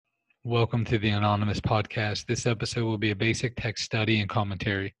Welcome to the Anonymous podcast. This episode will be a basic text study and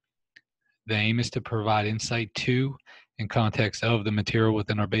commentary. The aim is to provide insight to and context of the material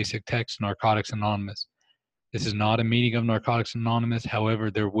within our basic text, Narcotics Anonymous. This is not a meeting of Narcotics Anonymous.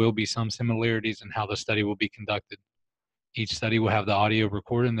 However, there will be some similarities in how the study will be conducted. Each study will have the audio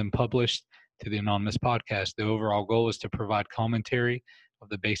recorded and then published to the Anonymous podcast. The overall goal is to provide commentary of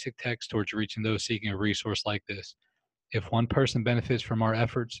the basic text towards reaching those seeking a resource like this. If one person benefits from our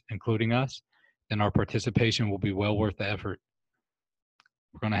efforts, including us, then our participation will be well worth the effort.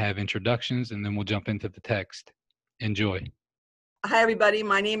 We're going to have introductions and then we'll jump into the text. Enjoy. Hi, everybody.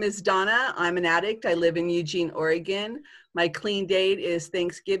 My name is Donna. I'm an addict. I live in Eugene, Oregon. My clean date is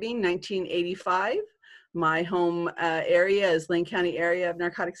Thanksgiving, 1985. My home area is Lane County area of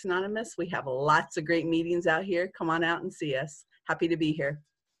Narcotics Anonymous. We have lots of great meetings out here. Come on out and see us. Happy to be here.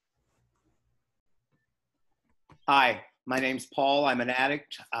 Hi, my name's Paul. I'm an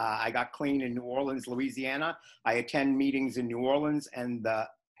addict. I got clean in New Orleans, Louisiana. I attend meetings in New Orleans and the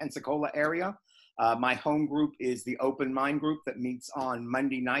Pensacola area. My home group is the Open Mind group that meets on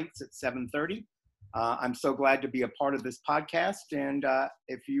Monday nights at 7:30. I'm so glad to be a part of this podcast. And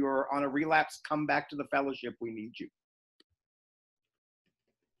if you're on a relapse, come back to the fellowship. We need you.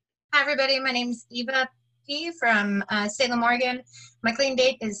 Hi, everybody. My name is Eva P. from Salem, Oregon. My clean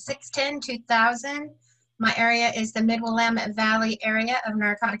date is 6/10/2000. My area is the Mid-Willamette Valley area of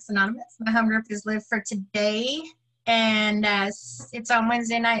Narcotics Anonymous. My home group is Live for Today, and it's on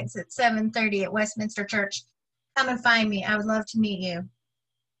Wednesday nights at 7:30 at Westminster Church. Come and find me. I would love to meet you.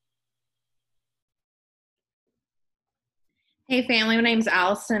 Hey family, my name's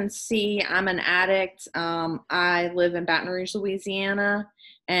Allison C. I'm an addict. I live in Baton Rouge, Louisiana,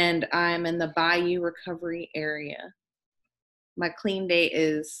 and I'm in the Bayou Recovery area. My clean date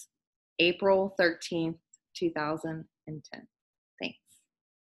is April 13th, 2010. Thanks.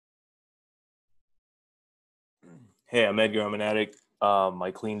 Hey, I'm Edgar. I'm an addict.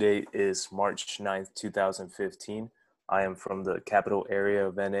 My clean date is March 9th, 2015. I am from the capital area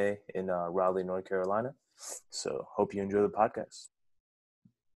of NA in Raleigh, North Carolina. So hope you enjoy the podcast.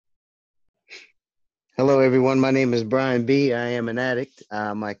 Hello, everyone. My name is Brian B. I am an addict.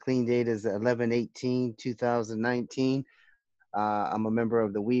 My clean date is 11/18/2019. I'm a member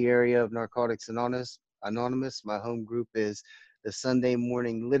of the WE area of Narcotics Anonymous. My home group is the Sunday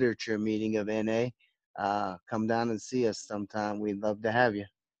morning literature meeting of NA. Come down and see us sometime. We'd love to have you.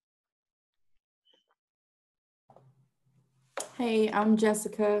 Hey, I'm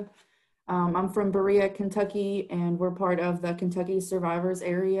Jessica. I'm from Berea, Kentucky, and we're part of the Kentucky Survivors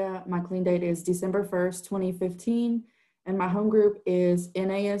area. My clean date is December 1st, 2015, and my home group is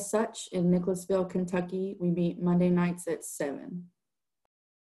NA as such in Nicholasville, Kentucky. We meet Monday nights at 7.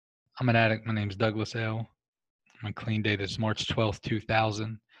 I'm an addict. My name's Douglas L. My clean date is March 12th,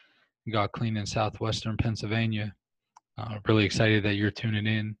 2000. Got clean in southwestern Pennsylvania. Really excited that you're tuning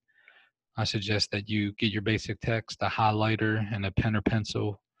in. I suggest that you get your basic text, a highlighter, and a pen or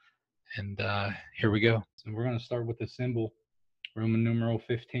pencil. And here we go. So we're going to start with the symbol, Roman numeral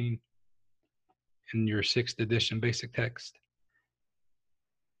 15, in your 6th edition basic text.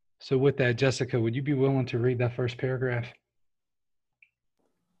 So with that, Jessica, would you be willing to read that first paragraph?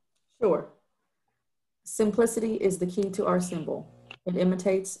 Sure. Simplicity is the key to our symbol. It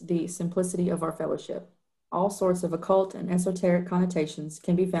imitates the simplicity of our fellowship. All sorts of occult and esoteric connotations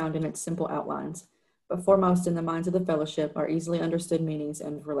can be found in its simple outlines, but foremost in the minds of the fellowship are easily understood meanings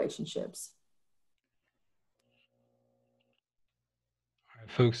and relationships. All right,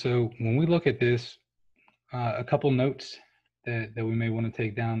 folks, so when we look at this, a couple notes that we may want to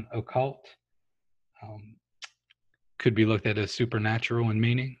take down. Occult could be looked at as supernatural in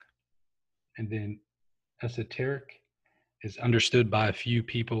meaning, and then esoteric is understood by a few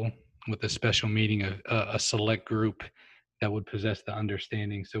people with a special meaning of a select group that would possess the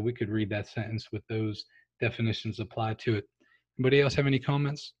understanding. So we could read that sentence with those definitions applied to it. Anybody else have any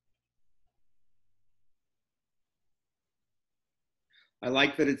comments? I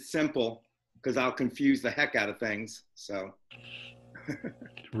like that it's simple because I'll confuse the heck out of things. So.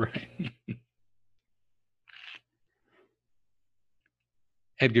 Right.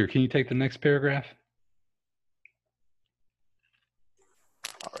 Edgar, can you take the next paragraph?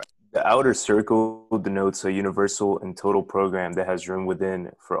 The outer circle denotes a universal and total program that has room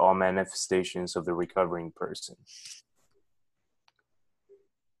within for all manifestations of the recovering person.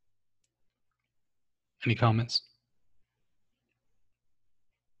 Any comments?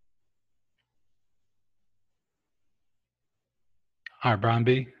 All right, Brian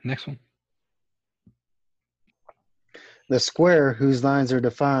B., next one. The square, whose lines are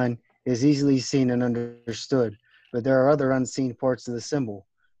defined, is easily seen and understood, but there are other unseen parts of the symbol.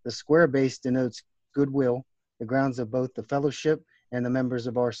 The square base denotes goodwill, the grounds of both the fellowship and the members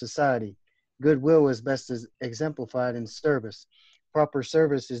of our society. Goodwill is best exemplified in service. Proper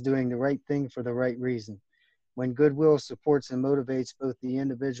service is doing the right thing for the right reason. When goodwill supports and motivates both the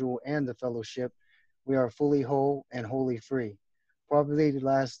individual and the fellowship, we are fully whole and wholly free. Probably the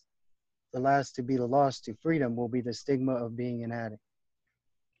last to be the loss to freedom will be the stigma of being an addict.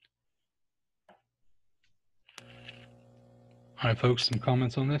 All right, folks, some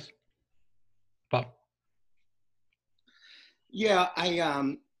comments on this? Bob? Yeah,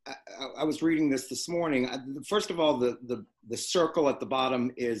 I was reading this morning. First of all, the circle at the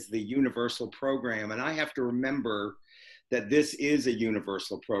bottom is the universal program, and I have to remember that this is a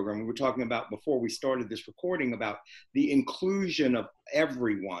universal program. We were talking about before we started this recording about the inclusion of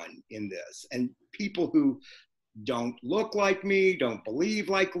everyone in this, and people who don't look like me, don't believe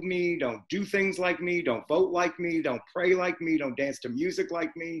like me, don't do things like me, don't vote like me, don't pray like me, don't dance to music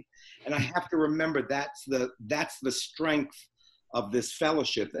like me. And I have to remember that's the strength of this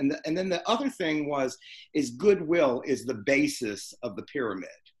fellowship. And then the other thing is goodwill is the basis of the pyramid.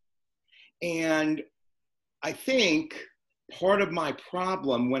 And I think part of my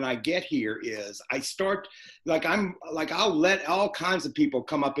problem when I get here is I start I'll let all kinds of people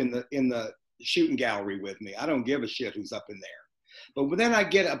come up in the shooting gallery with me. I don't give a shit who's up in there. But then I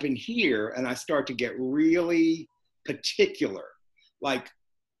get up in here and I start to get really particular, like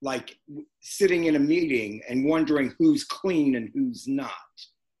sitting in a meeting and wondering who's clean and who's not.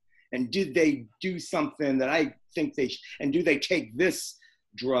 And did they do something that I think and do they take this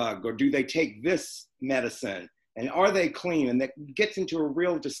drug or do they take this medicine? And are they clean? And that gets into a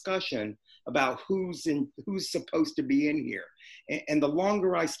real discussion about who's supposed to be in here. And the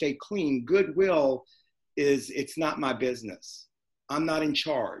longer I stay clean, goodwill it's not my business. I'm not in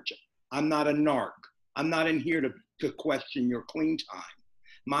charge. I'm not a narc. I'm not in here to question your clean time.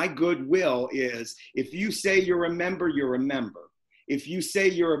 My goodwill is if you say you're a member, you're a member. If you say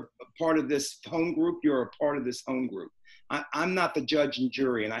you're a part of this home group, you're a part of this home group. I'm not the judge and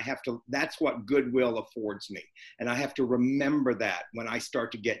jury, and that's what goodwill affords me. And I have to remember that when I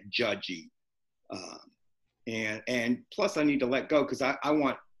start to get judgy. And plus I need to let go because I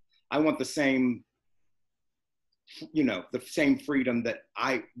want the same, the same freedom that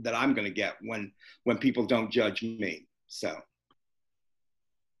I'm going to get when people don't judge me. So.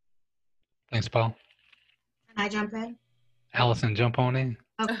 Thanks, Paul. Can I jump in? Allison, jump on in.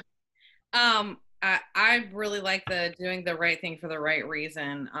 Okay. I really like the doing the right thing for the right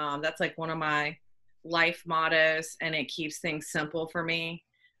reason. That's like one of my life mottos, and it keeps things simple for me.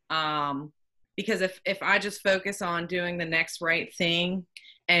 Because if I just focus on doing the next right thing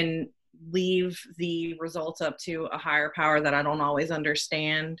and leave the results up to a higher power that I don't always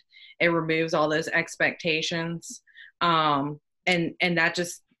understand, it removes all those expectations. And that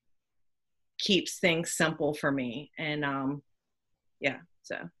just keeps things simple for me. And yeah,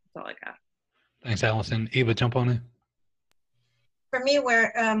 so that's all I got. Thanks, Allison. Eva, jump on in. For me,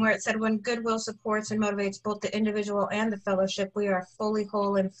 where it said, when goodwill supports and motivates both the individual and the fellowship, we are fully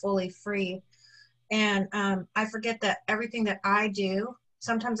whole and fully free. And I forget that everything that I do,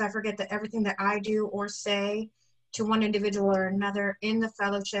 sometimes I forget that everything that I do or say to one individual or another in the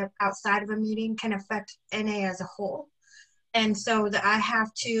fellowship outside of a meeting can affect NA as a whole. And so that I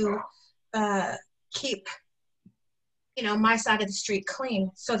have to keep my side of the street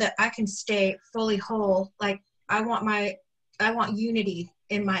clean so that I can stay fully whole. Like I want unity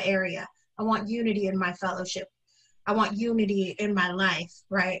in my area. I want unity in my fellowship. I want unity in my life,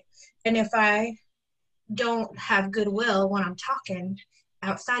 right? And if I don't have goodwill when I'm talking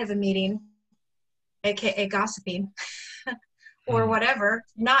outside of a meeting, aka gossiping, or whatever,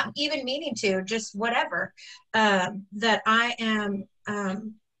 not even meaning to, just whatever, that I am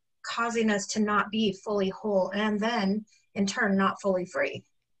causing us to not be fully whole and then in turn not fully free.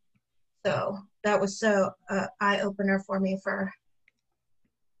 So that was so eye-opener for me,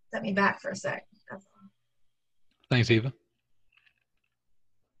 set me back for a sec. That's all. Thanks, Eva.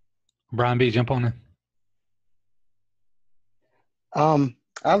 Brian B., jump on in.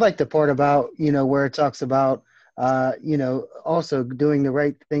 I like the part about, where it talks about, also doing the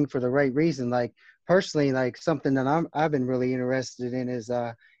right thing for the right reason. Like personally, like something that I've been really interested in is,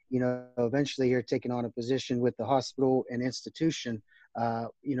 eventually here taking on a position with the hospital and institution,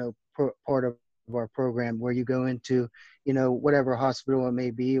 part of our program where you go into, whatever hospital it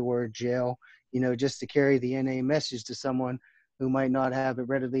may be or jail, just to carry the NA message to someone who might not have it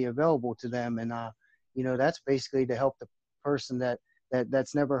readily available to them. And, that's basically to help the person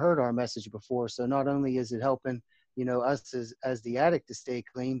that's never heard our message before. So not only is it helping, us as the addict to stay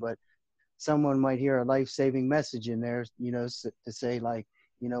clean, but someone might hear a life-saving message in there, to say like,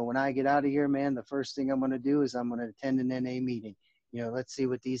 you know, when I get out of here, man, the first thing I'm going to do is I'm going to attend an NA meeting. You know, let's see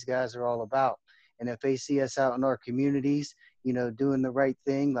what these guys are all about. And if they see us out in our communities, you know, doing the right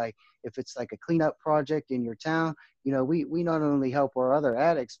thing, like if it's like a cleanup project in your town, you know, we not only help our other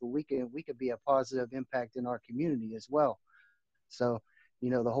addicts, but we could be a positive impact in our community as well. So, you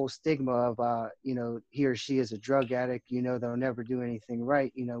know, the whole stigma of, you know, he or she is a drug addict, you know, they'll never do anything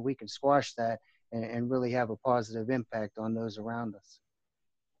right. You know, we can squash that and really have a positive impact on those around us.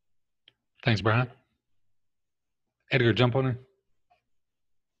 Thanks, Brian. Edgar, jump on it.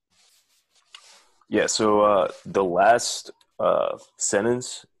 Yeah, so the last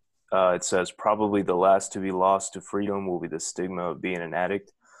sentence, it says, probably the last to be lost to freedom will be the stigma of being an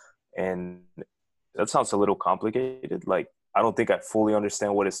addict. And that sounds a little complicated. Like, I don't think I fully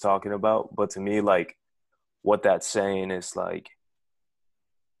understand what it's talking about. But to me, like, what that's saying is, like,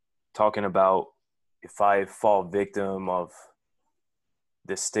 talking about if I fall victim of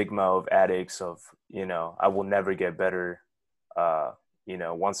the stigma of addicts, of, you know, I will never get better. You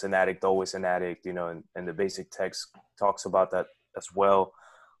know, once an addict, always an addict, you know, and the basic text talks about that as well.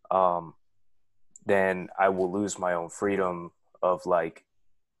 Then I will lose my own freedom of, like,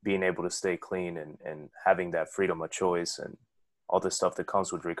 being able to stay clean and having that freedom of choice and all the stuff that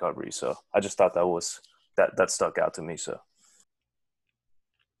comes with recovery. So I just thought that stuck out to me. So.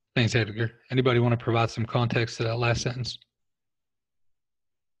 Thanks, Edgar. Anybody want to provide some context to that last sentence?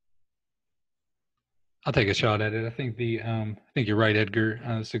 I'll take a shot at it. I think I think you're right, Edgar.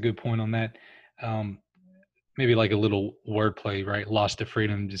 It's a good point on that. Maybe like a little wordplay, right? Lost to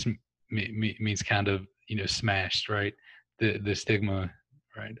freedom just means kind of, you know, smashed, right? The stigma,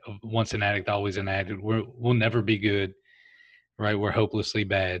 right? Of once an addict, always an addict. We'll never be good, right? We're hopelessly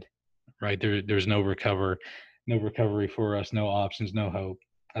bad, right? There's no recovery for us, no options, no hope.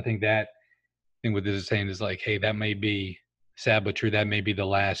 I think that thing what this is saying is like, hey, that may be sad but true. That may be the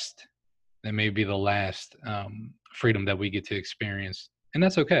last freedom that we get to experience, and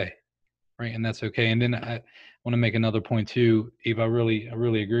that's okay, right? And that's okay. And then I want to make another point too, Eve. I really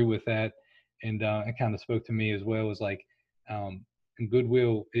agree with that, and it kind of spoke to me as well. Is like, and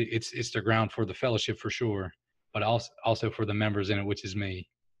goodwill, it's the ground for the fellowship for sure, but also for the members in it, which is me,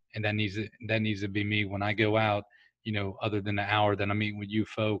 and that needs to be me when I go out. You know, other than the hour that I'm meeting with you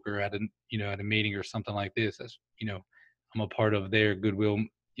folk or at a meeting or something like this, that's, you know, I'm a part of their goodwill,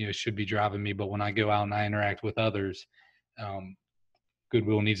 you know, should be driving me. But when I go out and I interact with others,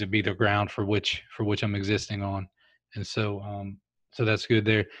 goodwill needs to be the ground for which I'm existing on. And so so that's good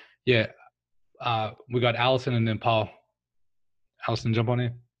there. Yeah. We got Allison and then Paul. Allison, jump on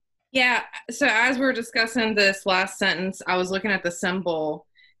in. Yeah, so as we were discussing this last sentence, I was looking at the symbol,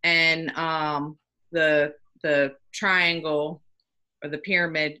 and the triangle or the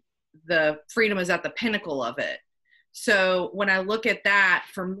pyramid, the freedom is at the pinnacle of it. So when I look at that,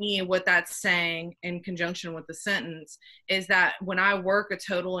 for me, what that's saying in conjunction with the sentence is that when I work a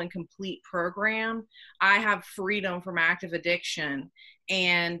total and complete program, I have freedom from active addiction,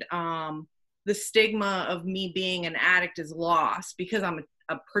 and the stigma of me being an addict is lost because I'm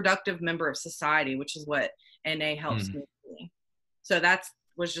a productive member of society, which is what NA helps me do. So that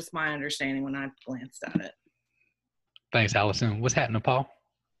was just my understanding when I glanced at it. Thanks, Allison. What's happening, Paul?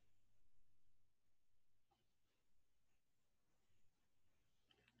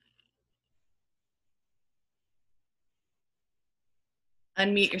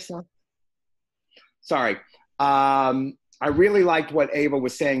 Unmute yourself. Sorry. I really liked what Ava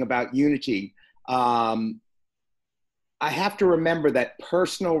was saying about unity. I have to remember that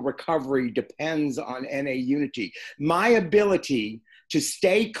personal recovery depends on NA unity. My ability to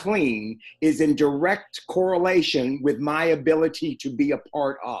stay clean is in direct correlation with my ability to be a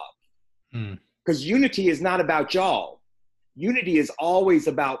part of. Because unity is not about y'all. Unity is always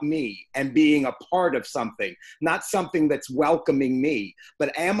about me and being a part of something, not something that's welcoming me,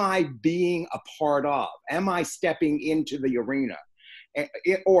 but am I being a part of? Am I stepping into the arena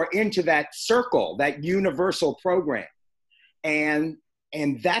or into that circle, that universal program? And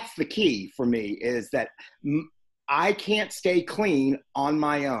that's the key for me, is that I can't stay clean on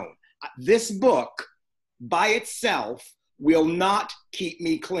my own. This book by itself will not keep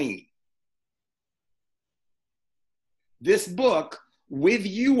me clean. This book with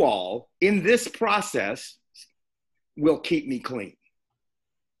you all in this process will keep me clean.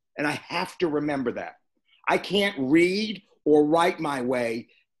 And I have to remember that. I can't read or write my way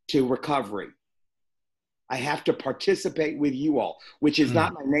to recovery. I have to participate with you all, which is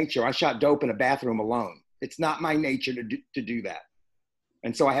not my nature. I shot dope in a bathroom alone. It's not my nature to do that.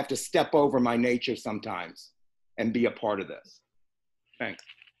 And so I have to step over my nature sometimes and be a part of this. Thanks.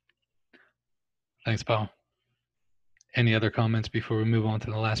 Thanks, Paul. Any other comments before we move on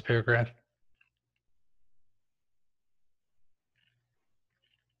to the last paragraph?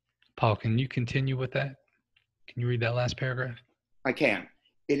 Paul, can you continue with that? Can you read that last paragraph? I can.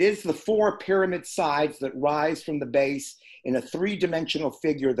 It is the four pyramid sides that rise from the base in a three-dimensional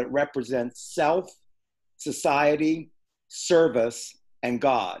figure that represents self, society, service, and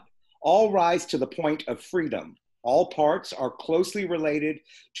God. All rise to the point of freedom. All parts are closely related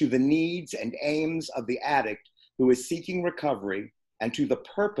to the needs and aims of the addict who is seeking recovery and to the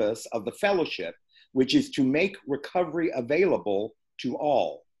purpose of the fellowship, which is to make recovery available to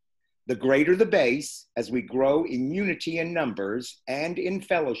all. The greater the base, as we grow in unity in numbers and in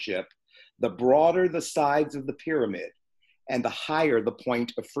fellowship, the broader the sides of the pyramid and the higher the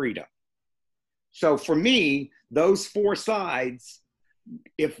point of freedom. So for me, those four sides,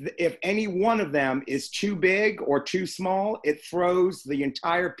 if any one of them is too big or too small, it throws the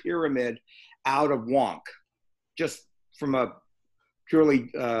entire pyramid out of wonk, just from a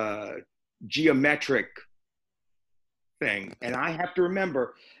purely geometric thing. And I have to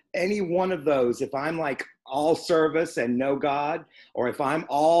remember, any one of those, if I'm like all service and no God, or if I'm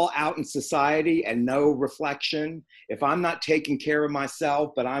all out in society and no reflection, if I'm not taking care of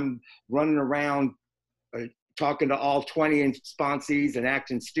myself, but I'm running around talking to all 20 sponsees and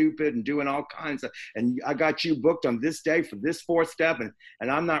acting stupid and doing all kinds of, and I got you booked on this day for this fourth step, and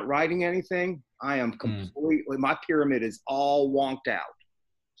I'm not writing anything, I am completely, my pyramid is all wonked out.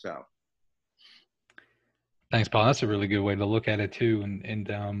 So. Thanks, Paul. That's a really good way to look at it too, and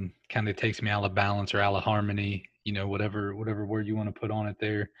kind of takes me out of balance or out of harmony. You know, whatever word you want to put on it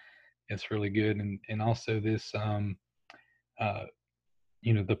there, it's really good. And also this,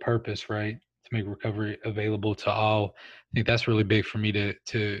 you know, the purpose, right, to make recovery available to all. I think that's really big for me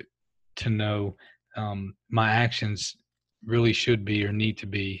to know. My actions really should be or need to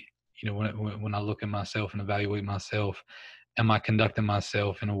be. You know, when I look at myself and evaluate myself, am I conducting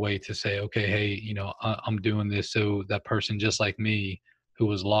myself in a way to say, okay, hey, you know, I'm doing this so that person just like me who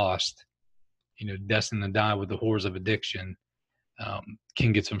was lost, you know, destined to die with the horrors of addiction,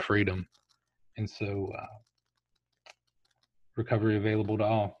 can get some freedom. And so recovery available to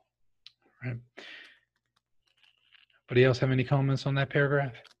all. Right. Anybody else have any comments on that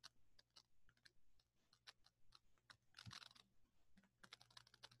paragraph?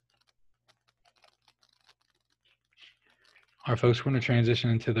 All right, folks, we're going to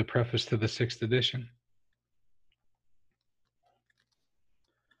transition into the preface to the 6th edition.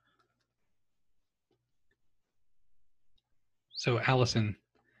 So Allison,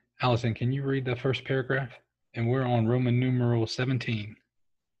 can you read the first paragraph? And we're on Roman numeral 17.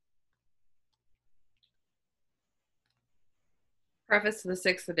 Preface to the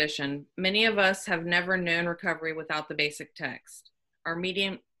 6th edition. Many of us have never known recovery without the basic text. Our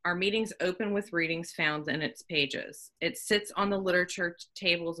meetings open with readings found in its pages. It sits on the literature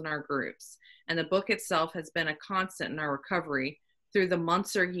tables in our groups, and the book itself has been a constant in our recovery through the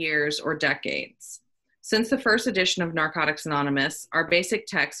months or years or decades. Since the first edition of Narcotics Anonymous, our basic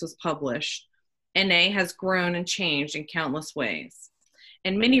text was published. NA has grown and changed in countless ways.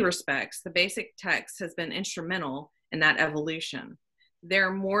 In many respects, the basic text has been instrumental in that evolution. There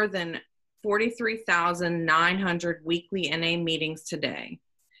are more than 43,900 weekly NA meetings today.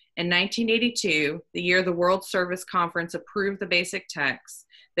 In 1982, the year the World Service Conference approved the basic text,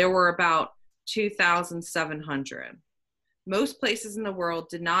 there were about 2,700. Most places in the world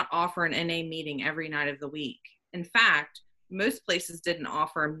did not offer an NA meeting every night of the week. In fact, most places didn't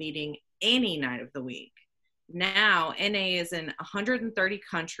offer a meeting any night of the week. Now, NA is in 130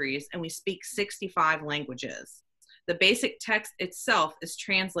 countries and we speak 65 languages. The basic text itself is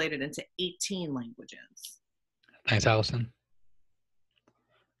translated into 18 languages. Thanks, Allison.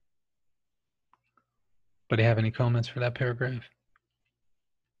 Anybody have any comments for that paragraph?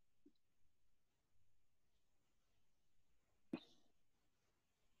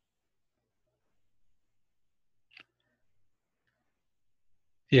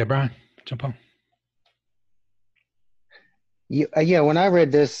 Yeah, Brian, jump on. Yeah, when I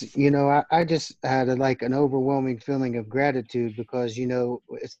read this, you know, I just had like an overwhelming feeling of gratitude because, you know,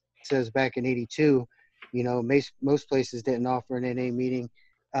 it says back in '82, you know, most places didn't offer an NA meeting,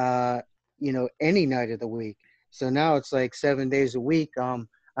 you know, any night of the week. So now it's like 7 days a week. I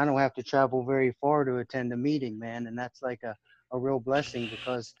don't have to travel very far to attend a meeting, man. And that's like a real blessing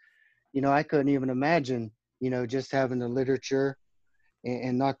because, you know, I couldn't even imagine, you know, just having the literature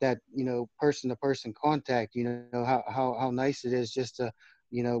and not that, you know, person-to-person contact, you know, how nice it is just to,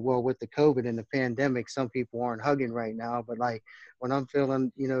 you know, well, with the COVID and the pandemic, some people aren't hugging right now, but like when I'm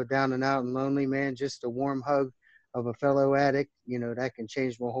feeling, you know, down and out and lonely, man, just a warm hug of a fellow addict, you know, that can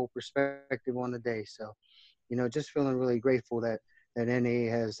change my whole perspective on the day. So, just feeling really grateful that NA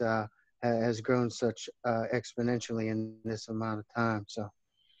has grown such exponentially in this amount of time. So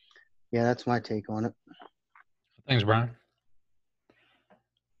yeah, that's my take on it. Thanks, Brian.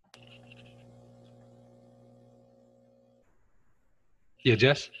 Yeah,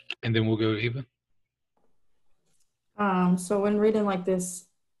 Jess, and then we'll go to Eva. So when reading like this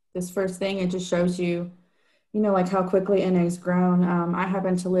first thing, it just shows you, like how quickly NA's grown. I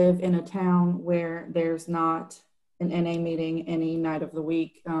happen to live in a town where there's not an NA meeting any night of the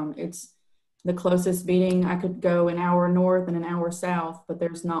week. It's the closest meeting. I could go an hour north and an hour south, but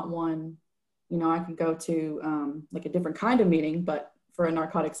there's not one. I could go to like a different kind of meeting, but for a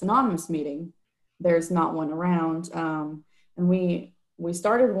Narcotics Anonymous meeting, there's not one around. And we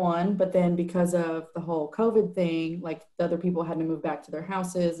started one, but then because of the whole COVID thing, like the other people had to move back to their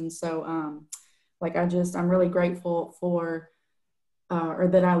houses. And so I'm really grateful for, or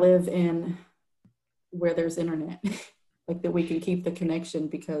that I live in where there's internet, like that we can keep the connection,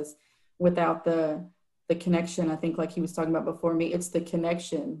 because without the connection, I think like he was talking about before me, it's the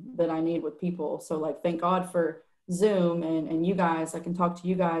connection that I need with people. So like, thank God for Zoom and you guys. I can talk to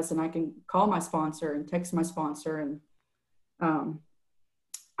you guys and I can call my sponsor and text my sponsor. And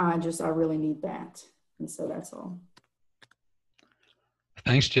I really need that. And so that's all.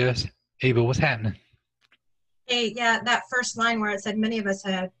 Thanks, Jess. Eva, what's happening? Hey, yeah, that first line where it said many of us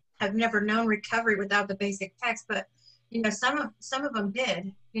have never known recovery without the basic text, but some of them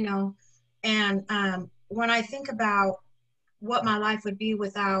did, and when I think about what my life would be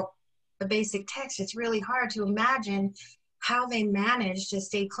without the basic text, it's really hard to imagine how they managed to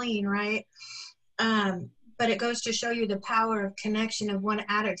stay clean, right? But it goes to show you the power of connection of one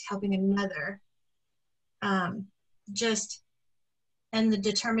addict helping another. And the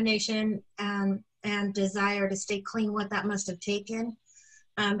determination and desire to stay clean, what that must have taken.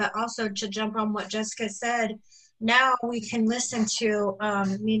 But also to jump on what Jessica said, now we can listen to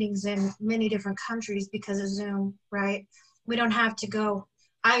meetings in many different countries because of Zoom, right? We don't have to go.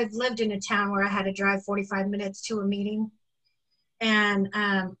 I've lived in a town where I had to drive 45 minutes to a meeting. And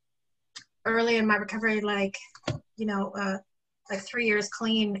early in my recovery, like 3 years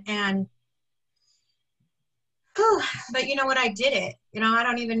clean, and but you know what, I did it. Now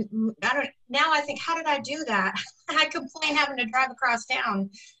I think, how did I do that? I complain having to drive across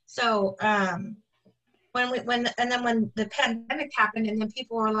town. So when the pandemic happened, and then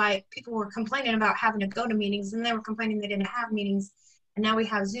people were complaining about having to go to meetings, and they were complaining they didn't have meetings, and now we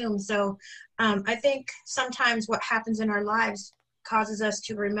have Zoom. So I think sometimes what happens in our lives causes us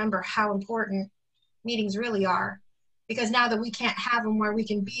to remember how important meetings really are, because now that we can't have them where we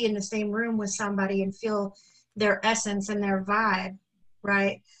can be in the same room with somebody and feel their essence and their vibe,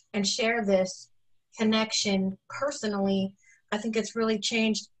 right, and share this connection personally, I think it's really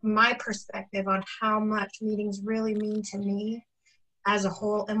changed my perspective on how much meetings really mean to me as a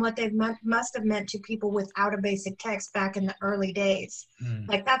whole, and what they must have meant to people without a basic text back in the early days.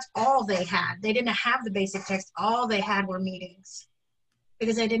 Like, that's all they had. They didn't have the basic text. All they had were meetings,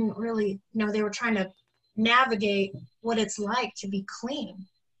 because they didn't really, they were trying to navigate what it's like to be clean.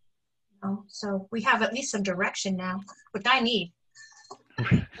 So we have at least some direction now, which I need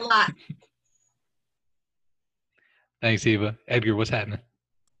a lot. Thanks, Eva. Edgar, what's happening?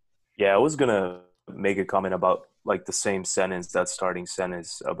 Yeah, I was going to make a comment about like the same sentence, that starting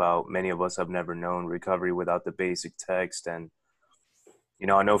sentence about many of us have never known recovery without the basic text. And,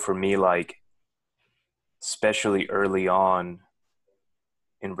 I know for me, like, especially early on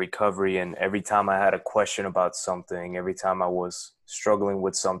in recovery, and every time I had a question about something, every time I was struggling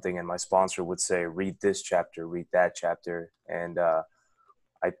with something, and my sponsor would say, read this chapter, read that chapter. And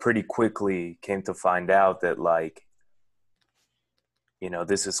I pretty quickly came to find out that, like,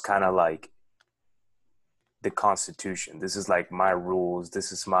 this is kind of like the Constitution. This is like my rules.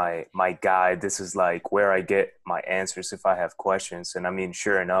 This is my guide. This is like where I get my answers if I have questions. And I mean,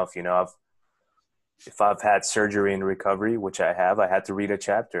 sure enough, if I've had surgery in recovery, which I have, I had to read a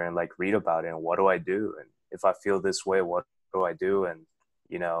chapter and like read about it. And what do I do? And if I feel this way, what do I do? And,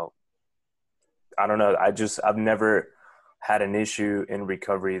 I don't know. I've never had an issue in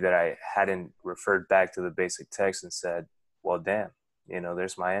recovery that I hadn't referred back to the basic text and said, well, damn,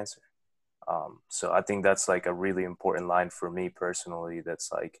 there's my answer. So I think that's like a really important line for me personally.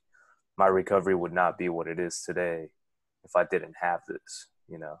 That's like, my recovery would not be what it is today if I didn't have this,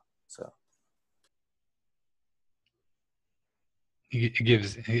 so.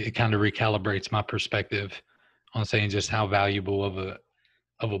 It kind of recalibrates my perspective on saying just how valuable of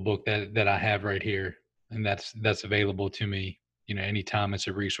a book that I have right here, and that's available to me. Anytime it's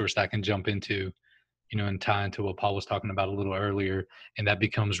a resource I can jump into, and tie into what Paul was talking about a little earlier, and that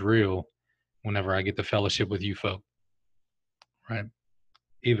becomes real. whenever I get the fellowship with you folk. Right.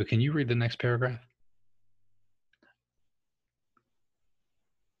 Eva, can you read the next paragraph?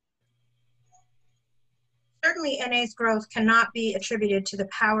 Certainly, NA's growth cannot be attributed to the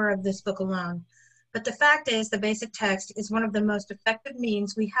power of this book alone, but the fact is the basic text is one of the most effective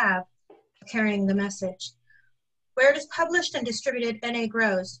means we have of carrying the message. Where it is published and distributed, NA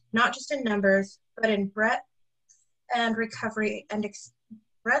grows, not just in numbers, but in breadth of recovery and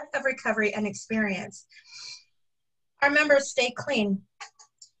experience. Our members stay clean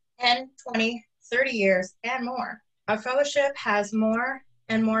 10, 20, 30 years and more. Our fellowship has more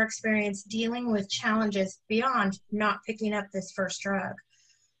and more experience dealing with challenges beyond not picking up this first drug.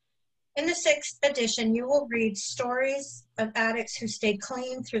 In the 6th edition, you will read stories of addicts who stayed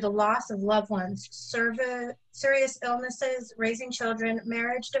clean through the loss of loved ones, serious illnesses, raising children,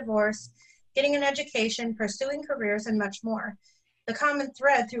 marriage, divorce, getting an education, pursuing careers, and much more. The common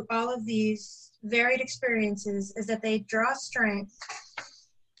thread through all of these varied experiences is that they draw strength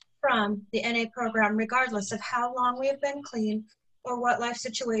from the NA program, regardless of how long we have been clean or what life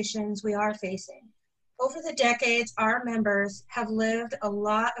situations we are facing. Over the decades, our members have lived a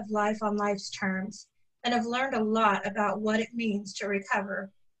lot of life on life's terms and have learned a lot about what it means to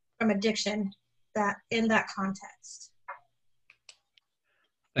recover from addiction in that context.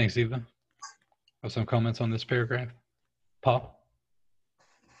 Thanks, Eva. Have some comments on this paragraph? Paul?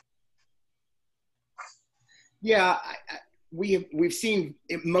 Yeah, we've seen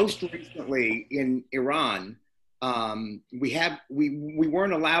it most recently in Iran. We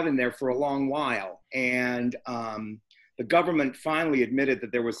weren't allowed in there for a long while, and the government finally admitted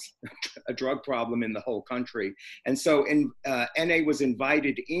that there was a drug problem in the whole country, and so NA was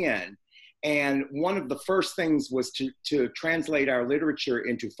invited in, and one of the first things was to translate our literature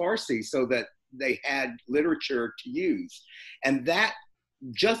into Farsi so that they had literature to use, and that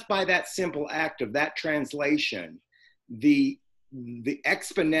just by that simple act of that translation, the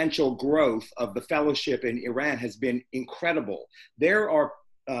exponential growth of the fellowship in Iran has been incredible. There are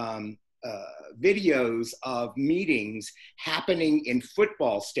videos of meetings happening in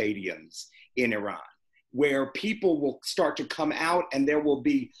football stadiums in Iran, where people will start to come out and there will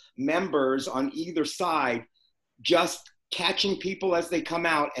be members on either side just catching people as they come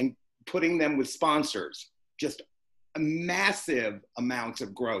out and putting them with sponsors. Just massive amounts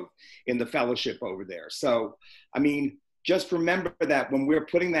of growth in the fellowship over there. So, I mean, just remember that when we're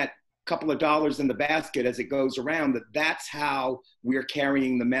putting that couple of dollars in the basket as it goes around, that's how we're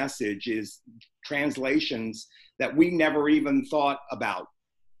carrying the message, is translations that we never even thought about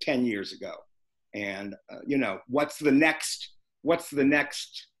 10 years ago. And, you know, what's the next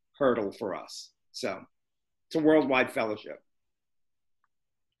hurdle for us? So it's a worldwide fellowship.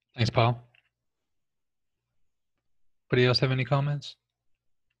 Thanks, Paul. Anybody else have any comments?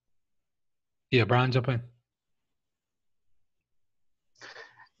 Yeah, Brian, jump in.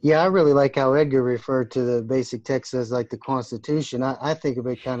 Yeah, I really like how Edgar referred to the basic text as like the Constitution. I think of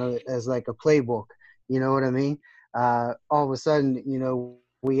it kind of as like a playbook. You know what I mean? All of a sudden, you know,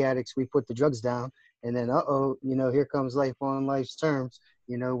 we addicts, we put the drugs down, and then, you know, here comes life on life's terms.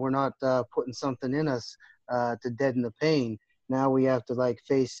 You know, we're not putting something in us to deaden the pain. Now we have to like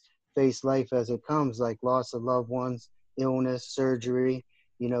face life as it comes, like loss of loved ones, illness, surgery,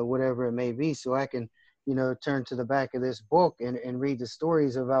 you know, whatever it may be. So I can, you know, turn to the back of this book and read the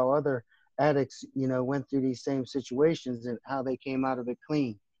stories of how other addicts, you know, went through these same situations and how they came out of it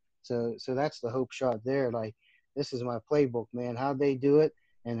clean. So that's the hope shot there. Like, this is my playbook, man. How they do it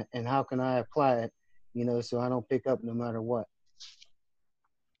and how can I apply it, you know, so I don't pick up no matter what.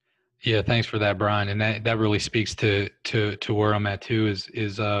 Yeah, thanks for that, Brian. And that really speaks to where I'm at too,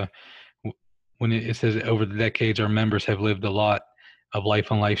 is when it says over the decades, our members have lived a lot of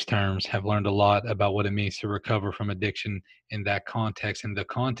life on life's terms, have learned a lot about what it means to recover from addiction in that context. And the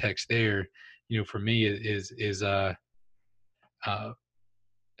context there, you know, for me is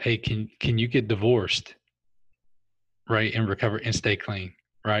hey, can you get divorced, right, and recover and stay clean,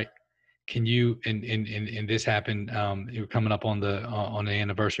 right? Can you, and this happened, you're coming up on the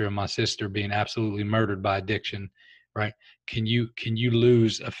anniversary of my sister being absolutely murdered by addiction, right? Can you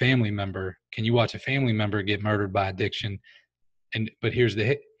lose a family member? Can you watch a family member get murdered by addiction? But here's the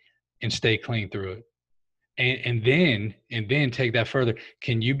hit, and stay clean through it. And then take that further.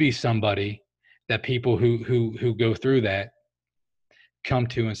 Can you be somebody that people who go through that come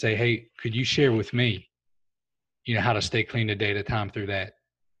to and say, hey, could you share with me, you know, how to stay clean a day at a time through that?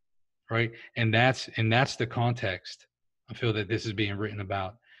 Right. And that's the context I feel that this is being written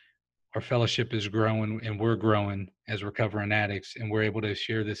about. Our fellowship is growing and we're growing as recovering addicts, and we're able to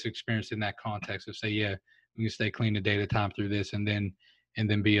share this experience in that context of say, yeah, we can stay clean a day at a time through this. And then and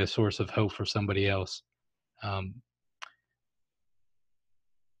then be a source of hope for somebody else.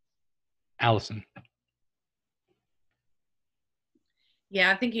 Allison.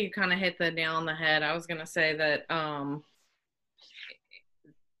 Yeah, I think you kind of hit the nail on the head. I was going to say that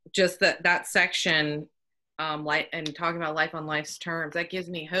just that section, and talking about life on life's terms, that gives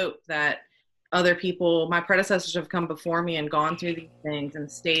me hope that other people, my predecessors, have come before me and gone through these things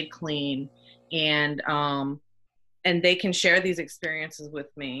and stayed clean, and they can share these experiences with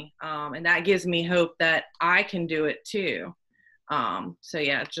me, and that gives me hope that I can do it too. So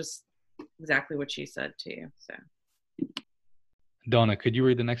yeah, just exactly what she said too. So, Donna, could you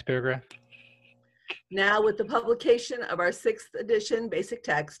read the next paragraph? Now, with the publication of our 6th edition basic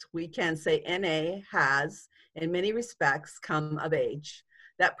text, we can say NA has, in many respects, come of age.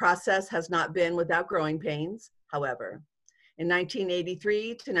 That process has not been without growing pains, however. In 1983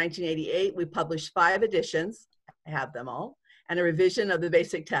 to 1988, we published 5 editions, I have them all, and a revision of the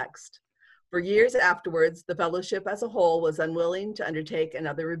basic text. For years afterwards, the fellowship as a whole was unwilling to undertake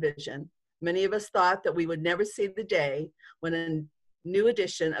another revision. Many of us thought that we would never see the day when a new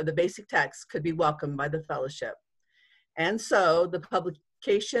edition of the basic text could be welcomed by the fellowship. And so the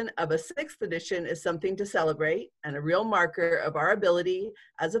publication of a 6th edition is something to celebrate and a real marker of our ability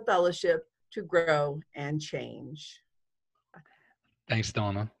as a fellowship to grow and change. Thanks,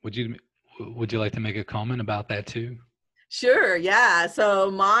 Donna. Would you like to make a comment about that too? Sure, yeah. So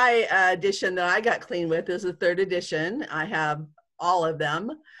my edition that I got clean with is the 3rd edition. I have all of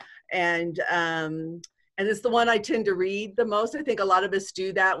them. And it's the one I tend to read the most. I think a lot of us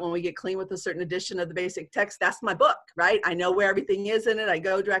do that when we get clean with a certain edition of the basic text. That's my book, right? I know where everything is in it. I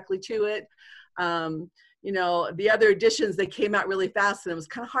go directly to it. You know, the other editions, they came out really fast and it was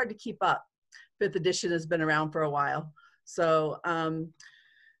kind of hard to keep up. 5th edition has been around for a while. So,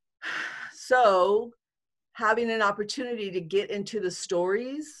 so having an opportunity to get into the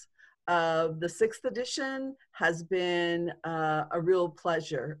stories of the 6th edition has been a real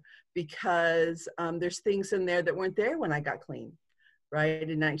pleasure, because there's things in there that weren't there when I got clean, right,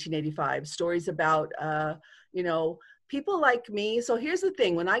 in 1985. Stories about, you know, people like me. So here's the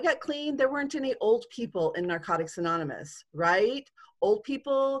thing. When I got clean, there weren't any old people in Narcotics Anonymous, right? Old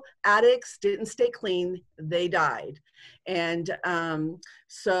people, addicts, didn't stay clean. They died. And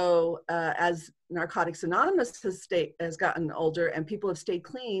so as Narcotics Anonymous has gotten older and people have stayed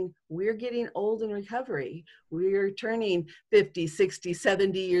clean, we're getting old in recovery. We're turning 50, 60,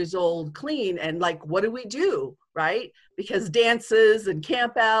 70 years old clean. And like, what do? Right? Because dances and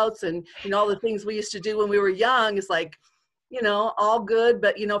campouts and, you know, all the things we used to do when we were young is like, you know, all good,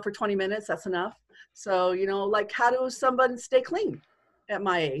 but, you know, for 20 minutes, that's enough. So, you know, like, how does somebody stay clean at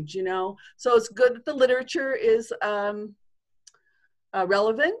my age, you know? So it's good that the literature is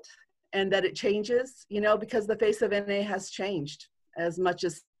relevant and that it changes, you know, because the face of NA has changed, as much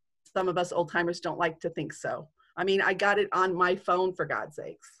as some of us old timers don't like to think so. I mean, I got it on my phone, for God's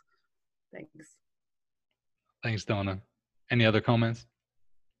sakes. Thanks. Thanks, Donna. Any other comments?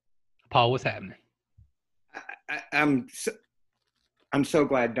 Paul, what's happening? I'm so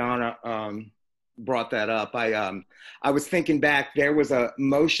glad Donna brought that up. I was thinking back, there was a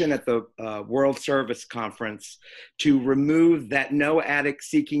motion at the World Service Conference to remove that no addict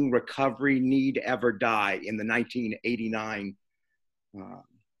seeking recovery need ever die in the 1989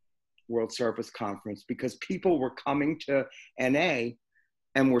 World Service Conference, because people were coming to NA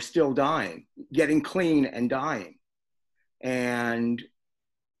and were still dying, getting clean and dying. And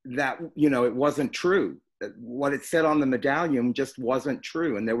that, you know, it wasn't true. What it said on the medallion just wasn't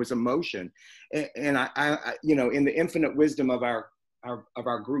true, and there was emotion. And I you know, in the infinite wisdom of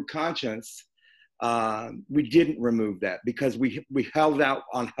our group conscience, we didn't remove that, because we held out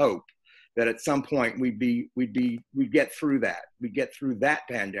on hope that at some point we'd get through that. We'd get through that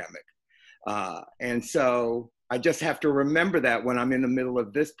pandemic. And so I just have to remember that when I'm in the middle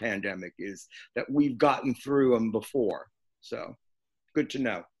of this pandemic, is that we've gotten through them before. So good to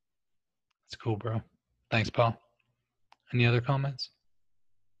know. That's cool, bro. Thanks, Paul. Any other comments?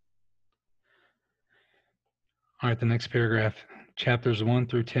 All right, the next paragraph. Chapters 1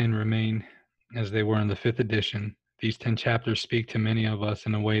 through 10 remain as they were in the 5th edition. These 10 chapters speak to many of us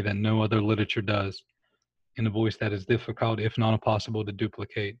in a way that no other literature does, in a voice that is difficult, if not impossible, to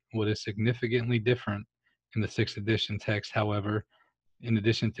duplicate. What is significantly different in the 6th edition text, however, in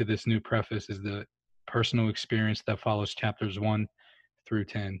addition to this new preface, is the personal experience that follows chapters 1 through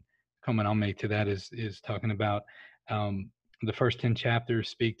 10. Comment I'll make to that is talking about the first 10 chapters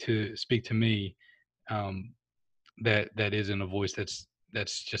speak to me, that is in a voice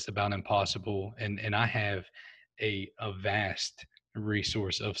that's just about impossible, and I have a vast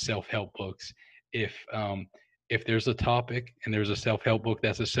resource of self-help books. If if there's a topic and there's a self-help book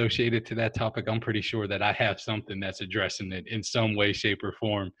that's associated to that topic, I'm pretty sure that I have something that's addressing it in some way, shape, or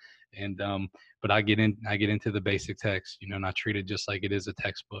form. And but I get into the basic text, and I treat it just like it is a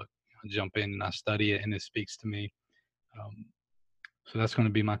textbook. I jump in and I study it, and it speaks to me. So that's going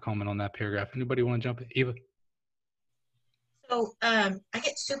to be my comment on that paragraph. Anybody want to jump in? Eva? So I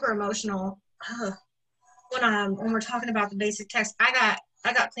get super emotional when we're talking about the basic text. I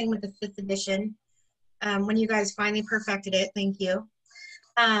got clean with the 5th edition when you guys finally perfected it. Thank you,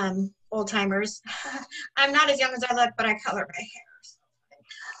 old timers. I'm not as young as I look, but I color my hair.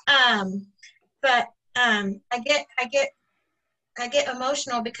 But I get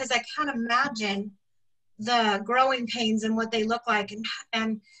emotional because I can't imagine the growing pains and what they look like.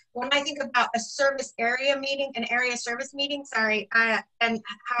 And when I think about a service area meeting, an area service meeting, and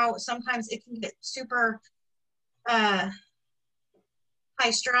how sometimes it can get super high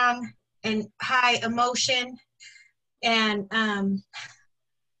strung and high emotion and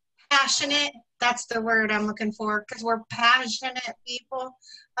passionate. That's the word I'm looking for, because we're passionate people.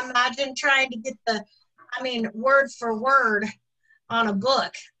 Imagine trying to get word for word on a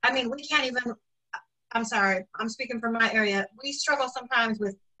book. We can't even, I'm sorry, I'm speaking from my area. We struggle sometimes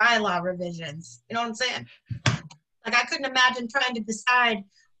with bylaw revisions. You know what I'm saying? Like, I couldn't imagine trying to decide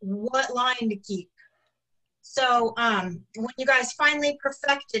what line to keep. So when you guys finally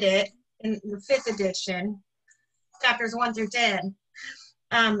perfected it in the 5th edition, chapters 1 through 10,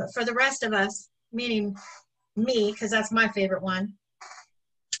 for the rest of us, meaning me, because that's my favorite one,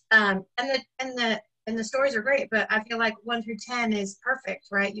 and the stories are great, but I feel like 1 through 10 is perfect,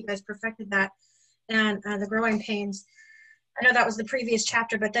 right? You guys perfected that. And the growing pains, I know that was the previous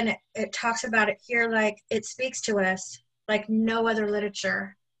chapter, but then it talks about it here, like it speaks to us like no other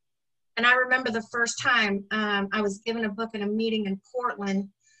literature. And I remember the first time I was given a book in a meeting in Portland,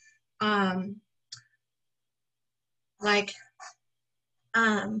 and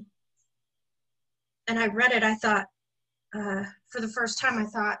I read it. I thought, for the first time, I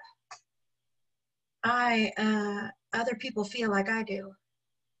thought, other people feel like I do,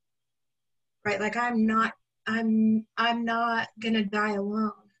 right? Like I'm not gonna die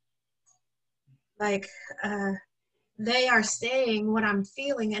alone. Like they are saying what I'm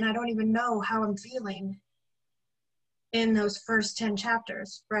feeling, and I don't even know how I'm feeling in those first 10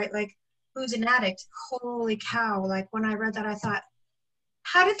 chapters, right? Like, who's an addict? Holy cow. Like, when I read that, I thought,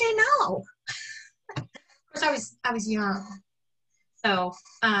 how did they know? Of course, I was young. So,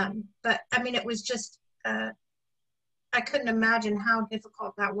 but it was just, I couldn't imagine how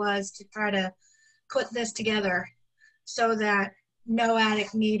difficult that was to try to put this together so that no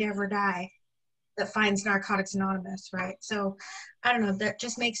addict need ever die that finds Narcotics Anonymous, right? So I don't know, that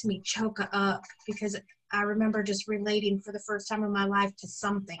just makes me choke up, because I remember just relating for the first time in my life to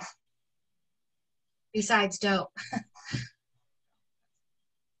something besides dope.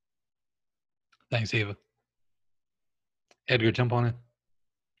 Thanks, Eva. Edgar, jump on it.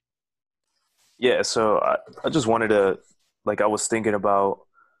 Yeah, so I just wanted to, I was thinking about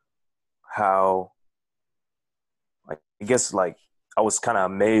how, I guess, I was kind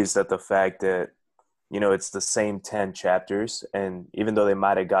of amazed at the fact that, it's the same 10 chapters, and even though they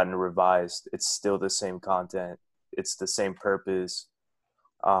might have gotten revised, it's still the same content. It's the same purpose.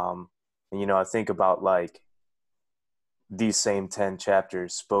 And, I think about, these same 10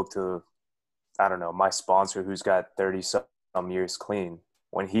 chapters spoke to, I don't know, my sponsor who's got 30 some years clean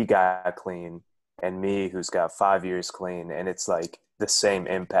when he got clean, and me who's got 5 years clean, and it's the same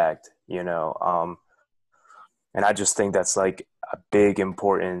impact, and I just think that's a big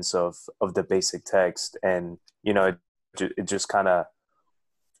importance of the basic text. And, it just kind of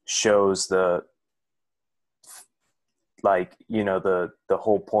shows the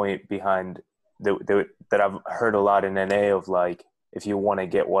whole point behind that I've heard a lot in NA of if you want to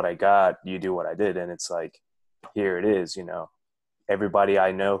get what I got, you do what I did. And it's here it is, everybody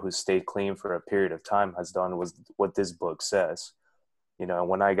I know who stayed clean for a period of time has done was what this book says, and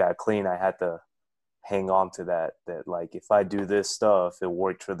when I got clean, I had to hang on to that if I do this stuff, it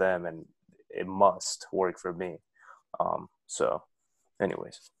worked for them and it must work for me. So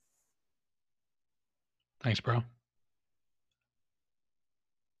anyways. Thanks, bro.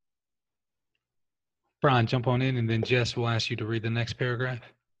 Brian, jump on in, and then Jess will ask you to read the next paragraph.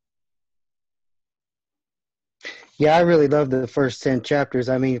 Yeah, I really love the first 10 chapters.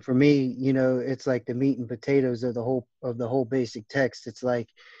 For me, it's like the meat and potatoes of the whole basic text. It's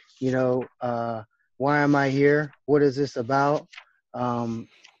why am I here? What is this about? And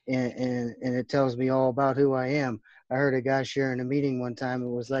it tells me all about who I am. I heard a guy sharing a meeting one time. It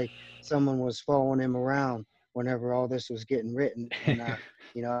was like someone was following him around whenever all this was getting written. And, I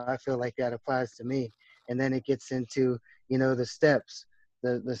feel like that applies to me. And then it gets into, you know, the steps.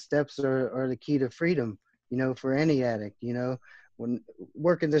 The steps are the key to freedom, you know, for any addict. You know, when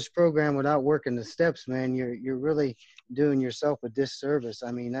working this program without working the steps, man, you're really doing yourself a disservice.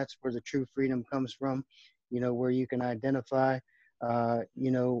 I mean, that's where the true freedom comes from, you know, where you can identify,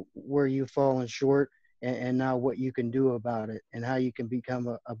 you know, where you've fallen short, and now what you can do about it, and how you can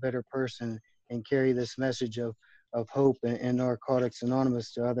become a better person and carry this message of hope and Narcotics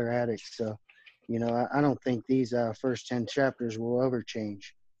Anonymous to other addicts. So, you know, I don't think these first 10 chapters will ever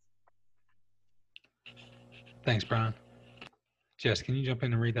change. Thanks, Brian. Jess, can you jump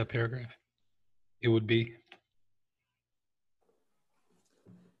in and read that paragraph? It would be.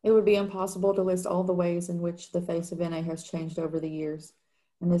 It would be impossible to list all the ways in which the face of NA has changed over the years,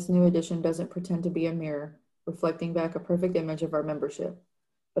 and this new edition doesn't pretend to be a mirror, reflecting back a perfect image of our membership,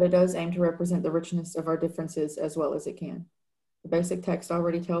 but it does aim to represent the richness of our differences as well as it can. The basic text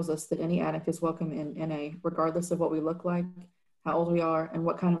already tells us that any addict is welcome in NA, regardless of what we look like, how old we are, and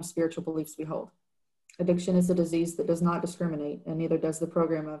what kind of spiritual beliefs we hold. Addiction is a disease that does not discriminate, and neither does the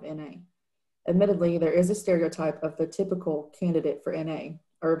program of NA. Admittedly, there is a stereotype of the typical candidate for NA,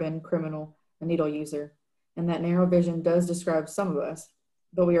 urban, criminal, and needle user, and that narrow vision does describe some of us,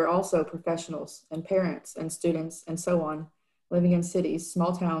 but we are also professionals and parents and students and so on, living in cities,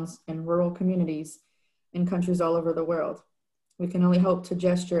 small towns, and rural communities in countries all over the world. We can only hope to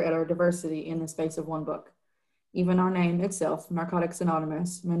gesture at our diversity in the space of one book. Even our name itself, Narcotics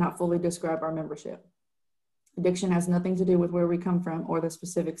Anonymous, may not fully describe our membership. Addiction has nothing to do with where we come from or the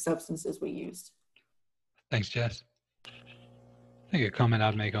specific substances we used. Thanks, Jess. I think a comment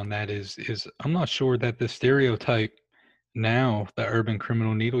I'd make on that is I'm not sure that the stereotype now, the urban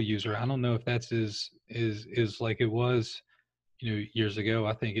criminal needle user, I don't know if that's is like it was, you know, years ago.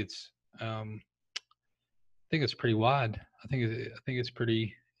 I think it's pretty wide. I think it's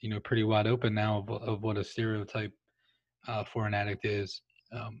pretty, you know, pretty wide open now of what a stereotype for an addict is.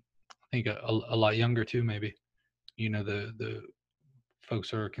 I think a lot younger too, maybe. You know, the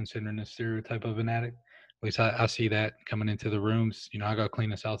folks are considering a stereotype of an addict. At least I see that coming into the rooms. You know, I got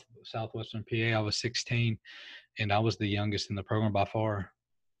clean in southwestern PA. I was 16, and I was the youngest in the program by far.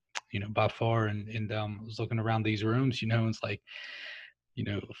 You know, by far. And I was looking around these rooms. You know, and it's like, you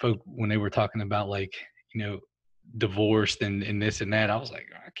know, folk when they were talking about like, you know, divorced and this and that, I was like,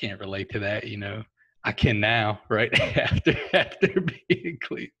 I can't relate to that. You know, I can now, right? after being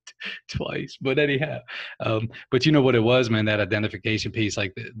clean twice. But anyhow, but you know what it was, man, that identification piece,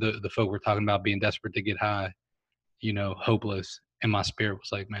 like the folk were talking about being desperate to get high, you know, hopeless. And my spirit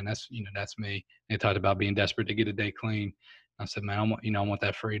was like, man, that's, you know, that's me. They talked about being desperate to get a day clean. I said, man, I want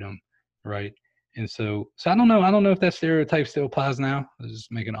that freedom. Right. And so I don't know if that stereotype still applies now. I was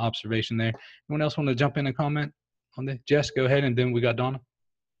just making an observation there. Anyone else want to jump in and comment on that? Jess, go ahead. And then we got Donna.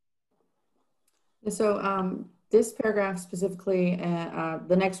 So this paragraph specifically,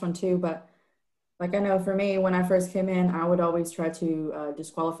 the next one too, but like I know for me, when I first came in, I would always try to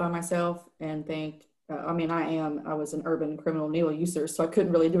disqualify myself and think, I was an urban criminal needle user, so I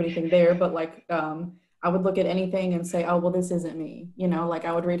couldn't really do anything there, but like I would look at anything and say, oh, well, this isn't me. You know, like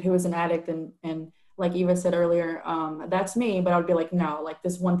I would read who is an addict and like Eva said earlier, that's me, but I would be like, no, like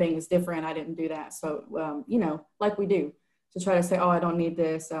this one thing is different. I didn't do that. So, you know, like we do. To try to say, oh, I don't need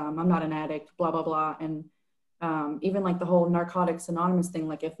this, I'm not an addict, blah, blah, blah. And even like the whole Narcotics Anonymous thing,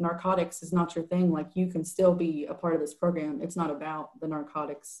 like if narcotics is not your thing, like you can still be a part of this program. It's not about the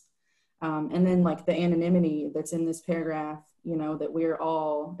narcotics. And then like the anonymity that's in this paragraph, you know, that we're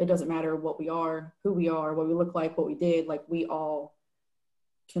all, it doesn't matter what we are, who we are, what we look like, what we did, like we all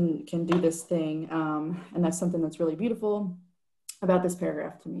can do this thing. And that's something that's really beautiful about this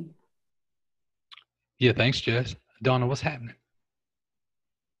paragraph to me. Yeah, thanks, Jess. Donna, what's happening?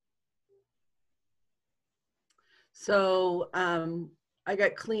 So I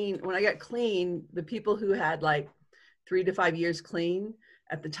got clean. When I got clean, the people who had like 3 to 5 years clean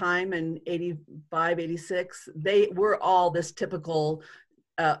at the time in 85, 86, they were all this typical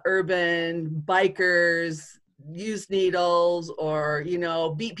urban bikers, used needles, or, you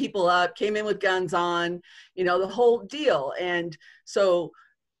know, beat people up, came in with guns on, you know, the whole deal. And so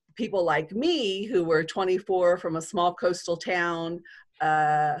people like me who were 24 from a small coastal town,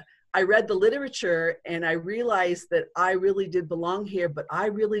 I read the literature and I realized that I really did belong here, but I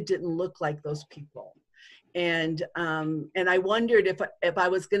really didn't look like those people. And I wondered if I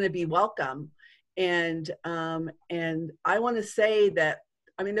was going to be welcome. And I want to say that,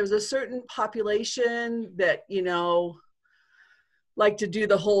 I mean, there was a certain population that, you know, like to do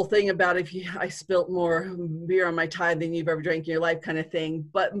the whole thing about I spilt more beer on my tie than you've ever drank in your life kind of thing.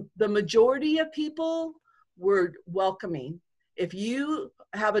 But the majority of people were welcoming. If you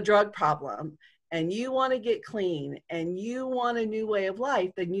have a drug problem and you want to get clean and you want a new way of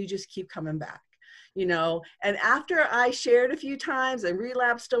life, then you just keep coming back. You know, and after I shared a few times and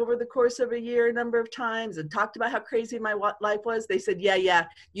relapsed over the course of a year a number of times and talked about how crazy my life was, they said, yeah,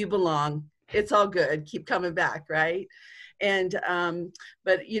 you belong. It's all good. Keep coming back, right? And,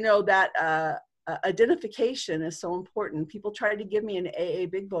 but you know, that identification is so important. People tried to give me an AA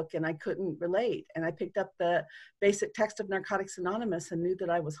big book and I couldn't relate. And I picked up the basic text of Narcotics Anonymous and knew that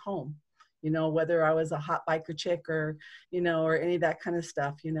I was home. You know, whether I was a hot biker chick or, you know, or any of that kind of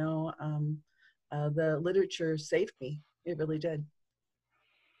stuff, you know. The literature saved me. It really did.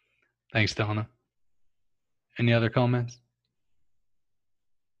 Thanks, Donna. Any other comments?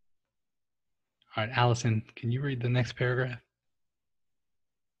 All right, Allison, can you read the next paragraph?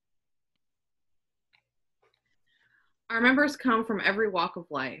 Our members come from every walk of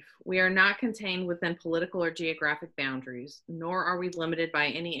life. We are not contained within political or geographic boundaries, nor are we limited by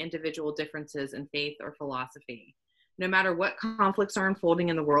any individual differences in faith or philosophy. No matter what conflicts are unfolding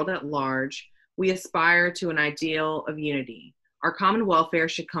in the world at large, we aspire to an ideal of unity. Our common welfare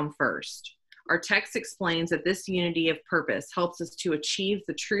should come first. Our text explains that this unity of purpose helps us to achieve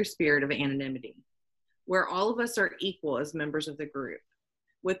the true spirit of anonymity, where all of us are equal as members of the group.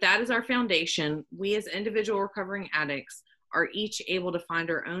 With that as our foundation, we as individual recovering addicts are each able to find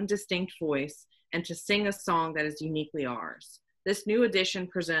our own distinct voice and to sing a song that is uniquely ours. This new edition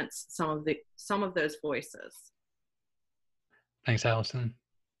presents some of those voices. Thanks, Allison.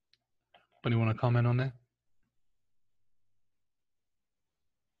 Anybody want to comment on that?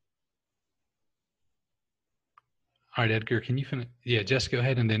 All right, Edgar, can you finish? Yeah, Jess, go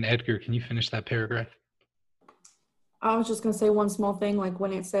ahead, and then Edgar, can you finish that paragraph? I was just going to say one small thing, like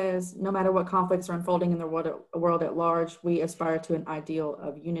when it says, no matter what conflicts are unfolding in the world at large, we aspire to an ideal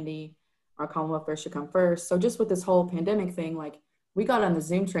of unity. Our common welfare should come first. So just with this whole pandemic thing, like we got on the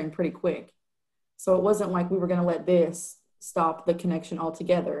Zoom train pretty quick. So it wasn't like we were going to let this stop the connection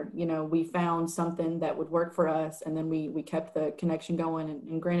altogether. You know, we found something that would work for us, and then we kept the connection going.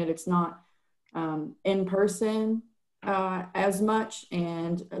 And granted, it's not in person as much,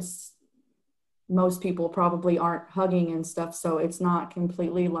 and most people probably aren't hugging and stuff, so it's not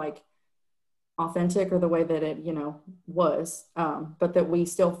completely like authentic or the way that it, you know, was, but that we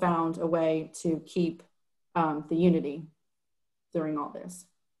still found a way to keep the unity during all this.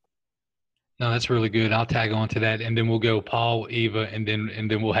 No, that's really good. I'll tag on to that, and then we'll go Paul, Eva, and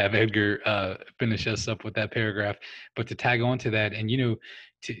then we'll have Edgar finish us up with that paragraph. But to tag on to that, and you know,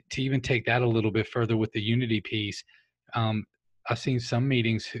 to even take that a little bit further with the unity piece, I've seen some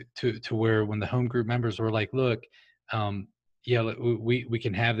meetings to where when the home group members were like, "Look, yeah, we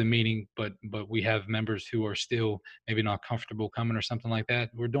can have the meeting, but we have members who are still maybe not comfortable coming or something like that.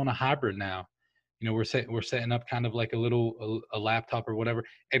 We're doing a hybrid now. You know, we're setting up kind of like a laptop or whatever.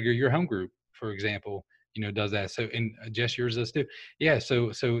 Edgar, your home group, for example, you know, does that. So, and Jess, yours does too. Yeah.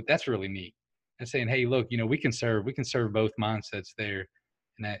 So that's really neat. And saying, hey, look, you know, we can serve both mindsets there,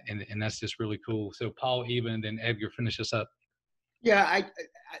 and that's just really cool. So Paul, Eva, and then Edgar, finish us up. Yeah,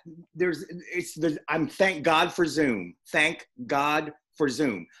 I'm thank God for Zoom. Thank God for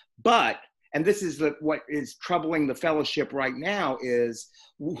Zoom. But, and this is what is troubling the fellowship right now is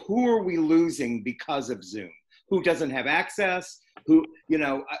who are we losing because of Zoom? Who doesn't have access? Who, you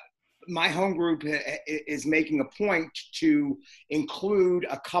know, my home group is making a point to include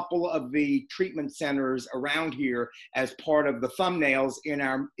a couple of the treatment centers around here as part of the thumbnails in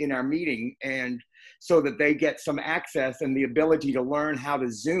our meeting, and so that they get some access and the ability to learn how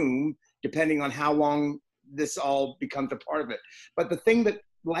to Zoom, depending on how long this all becomes a part of it. But the thing that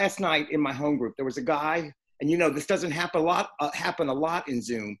last night in my home group, there was a guy, and you know, this doesn't happen a lot in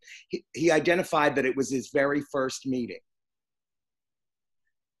Zoom. He identified that it was his very first meeting.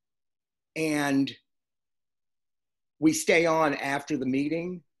 And we stay on after the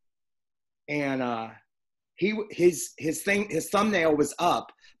meeting, and his thumbnail was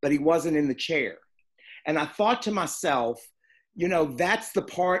up, but he wasn't in the chair. And I thought to myself, you know, that's the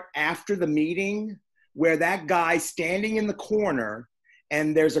part after the meeting where that guy's standing in the corner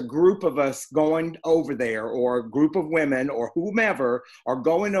and there's a group of us going over there, or a group of women or whomever are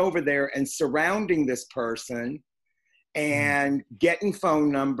going over there and surrounding this person and getting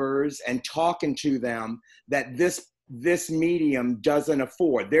phone numbers and talking to them that this medium doesn't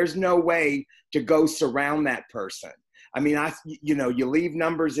afford. There's no way to go surround that person. I mean, you know, you leave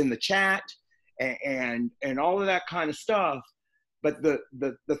numbers in the chat and all of that kind of stuff, but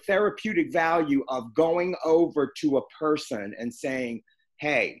the therapeutic value of going over to a person and saying,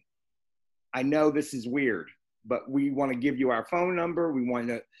 hey, I know this is weird, but we want to give you our phone number. We want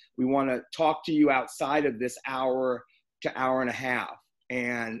to talk to you outside of this hour to hour and a half.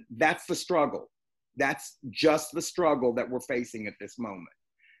 And that's the struggle. that's just the struggle that we're facing at this moment.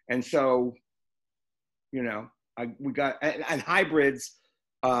 And so, you know, we got, and hybrids,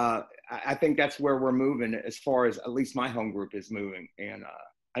 I think that's where we're moving as far as at least my home group is moving. And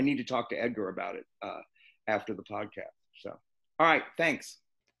I need to talk to Edgar about it after the podcast. So, all right, thanks.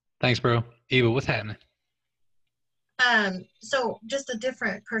 Thanks, bro. Eva, what's happening? So just a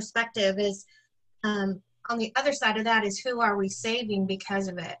different perspective is, on the other side of that is, who are we saving because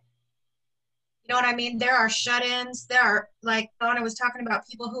of it? You know what I mean? There are shut-ins. There are, like Donna was talking about,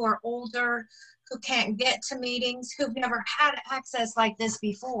 people who are older, who can't get to meetings, who've never had access like this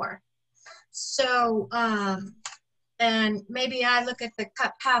before. So, and maybe I look at the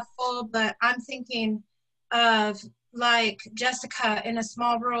cup half full, but I'm thinking of, like Jessica, in a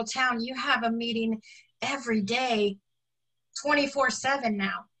small rural town, you have a meeting every day, 24/7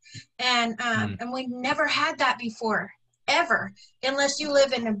 now. And we never had that before, ever, unless you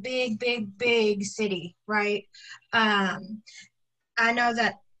live in a big city, right? I know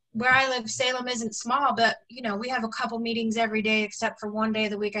that where I live, Salem isn't small, but you know, we have a couple meetings every day, except for one day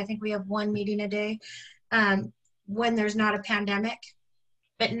of the week. I think we have one meeting a day when there's not a pandemic.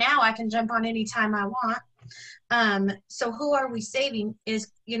 But now I can jump on anytime I want. So who are we saving is,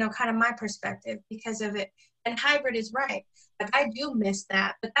 you know, kind of my perspective because of it. And hybrid is right. Like, I do miss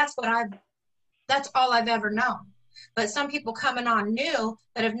that, but that's all I've ever known. But some people coming on new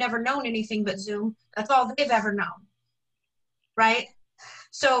that have never known anything but Zoom, that's all they've ever known, right?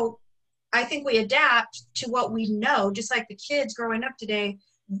 So I think we adapt to what we know, just like the kids growing up today,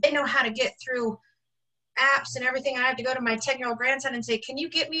 they know how to get through apps and everything. I have to go to my 10-year-old grandson and say, can you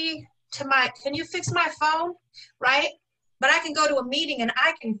fix my phone, right? But I can go to a meeting and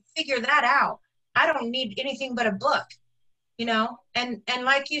I can figure that out. I don't need anything but a book, you know? And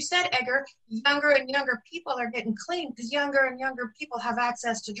like you said, Edgar, younger and younger people are getting clean because younger and younger people have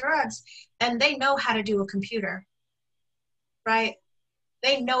access to drugs and they know how to do a computer, right?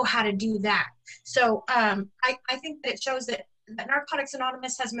 They know how to do that. So I think that it shows that Narcotics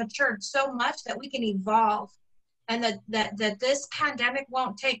Anonymous has matured so much that we can evolve, and that this pandemic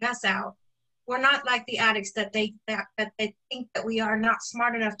won't take us out. We're not like the addicts that they think that we are not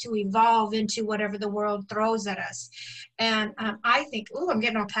smart enough to evolve into whatever the world throws at us. And I think, I'm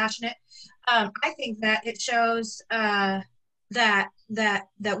getting all passionate. I think that it shows that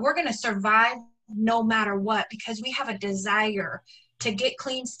we're going to survive no matter what, because we have a desire to get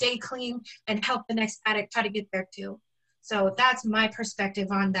clean, stay clean, and help the next addict try to get there too. So that's my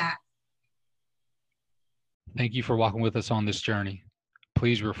perspective on that. Thank you for walking with us on this journey.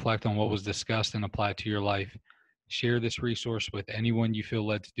 Please reflect on what was discussed and apply it to your life. Share this resource with anyone you feel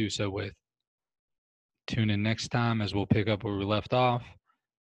led to do so with. Tune in next time as we'll pick up where we left off.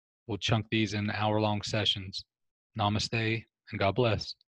 We'll chunk these in hour-long sessions. Namaste and God bless.